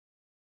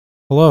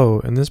Hello,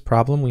 in this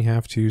problem we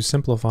have to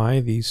simplify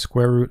the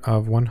square root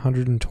of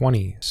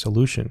 120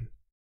 solution.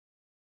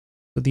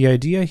 So the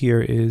idea here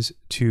is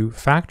to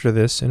factor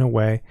this in a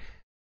way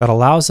that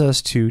allows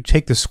us to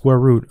take the square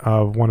root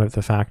of one of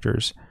the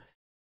factors.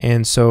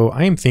 And so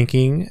I am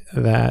thinking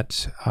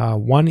that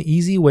one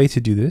easy way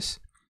to do this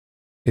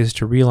is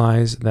to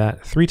realize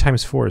that 3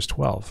 times 4 is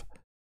 12.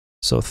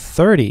 So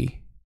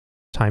 30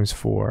 times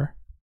 4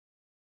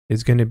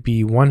 is going to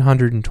be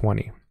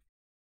 120.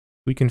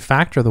 We can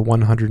factor the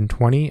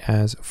 120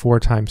 as 4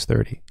 times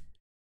 30.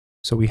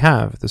 So we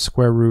have the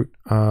square root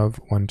of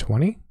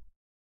 120,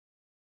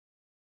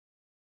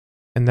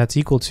 and that's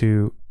equal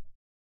to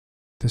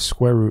the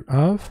square root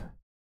of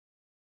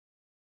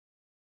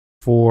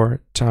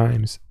 4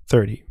 times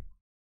 30.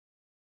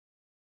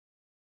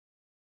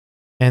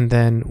 And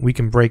then we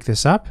can break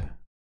this up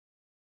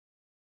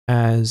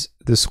as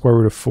the square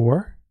root of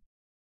 4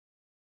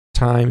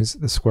 times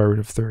the square root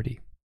of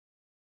 30.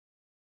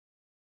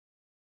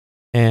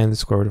 And the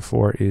square root of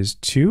 4 is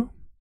 2.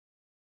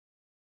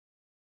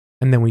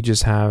 And then we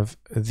just have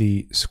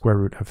the square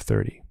root of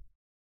 30.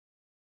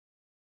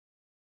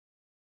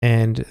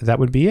 And that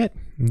would be it.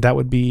 That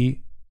would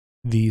be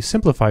the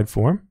simplified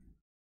form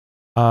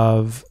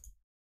of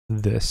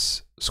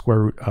this square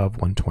root of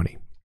 120.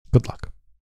 Good luck.